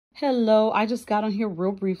Hello, I just got on here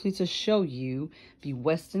real briefly to show you the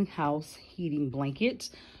Westinghouse heating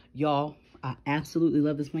blanket. Y'all, I absolutely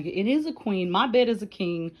love this blanket. It is a queen. My bed is a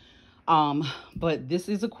king, but this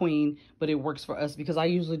is a queen, but it works for us because I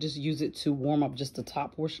usually just use it to warm up just the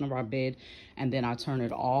top portion of our bed and then I turn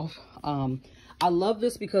it off. I love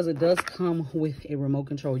this because it does come with a remote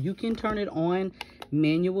control. You can turn it on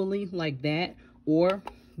manually like that, or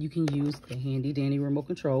you can use the handy dandy remote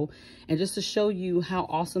control. And just to show you how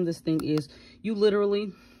awesome this thing is, you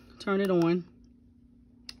literally turn it on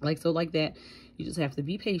like so, like that. You just have to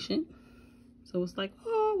be patient. So it's like,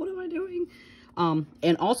 oh, what am I doing?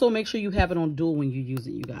 And also make sure you have it on dual when you use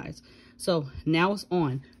it, you guys. So now it's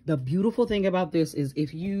on. The beautiful thing about this is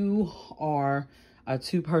if you are a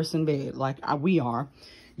two-person bed like we are,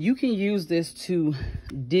 you can use this to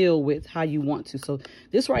deal with how you want to. So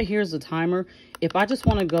this right here is the timer. If I just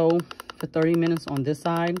want to go for 30 minutes on this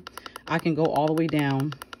side, I can go all the way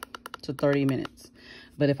down to 30 minutes.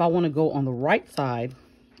 But if I want to go on the right side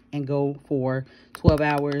and go for 12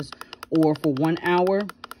 hours or for 1 hour,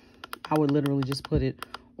 I would literally just put it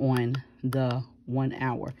on the 1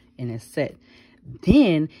 hour and it's set.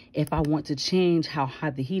 Then if I want to change how high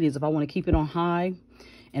the heat is, if I want to keep it on high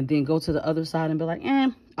and then go to the other side and be like,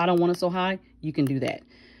 I don't want it so high, you can do that.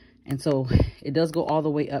 And so it does go all the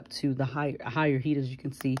way up to the higher heat, as you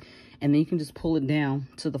can see. And then you can just pull it down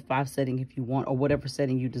to the 5 setting if you want, or whatever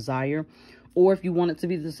setting you desire. Or if you want it to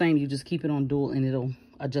be the same, you just keep it on dual and it'll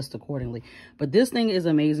adjust accordingly. But this thing is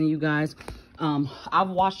amazing, you guys. I've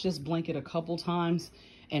washed this blanket a couple times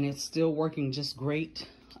and it's still working just great.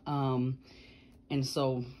 And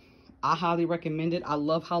so I highly recommend it. I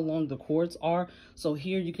love how long the cords are. So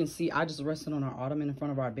here you can see I just rested on our ottoman in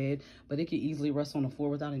front of our bed, but it can easily rest on the floor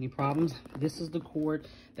without any problems. This is the cord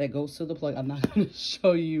that goes to the plug. I'm not going to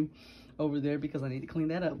show you over there because I need to clean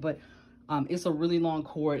that up, but it's a really long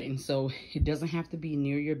cord, and so it doesn't have to be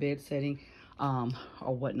near your bed setting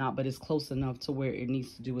or whatnot, but it's close enough to where it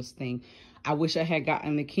needs to do its thing. I wish I had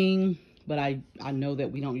gotten the king, but I know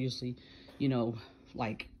that we don't usually, you know,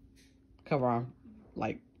 like cover our,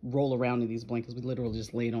 like, roll around in these blankets. We literally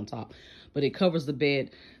just lay it on top, but it covers the bed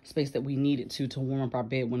space that we need it to warm up our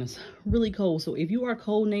bed when it's really cold. So if you are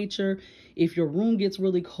cold nature, if your room gets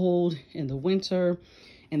really cold in the winter,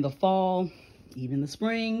 in the fall, even the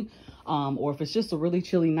spring, or if it's just a really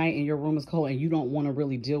chilly night and your room is cold and you don't want to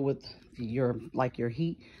really deal with your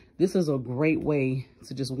heat, this is a great way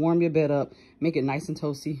to just warm your bed up, make it nice and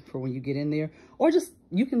toasty for when you get in there, or just,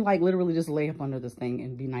 you can like literally just lay up under this thing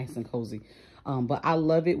and be nice and cozy. But I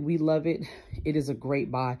love it. We love it. It is a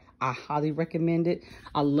great buy. I highly recommend it.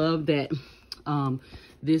 I love that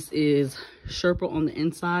this is Sherpa on the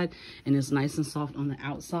inside and it's nice and soft on the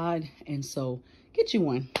outside. And so get you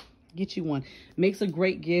one. Get you one. Makes a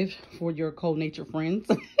great gift for your cold nature friends.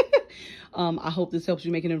 I hope this helps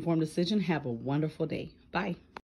you make an informed decision. Have a wonderful day. Bye.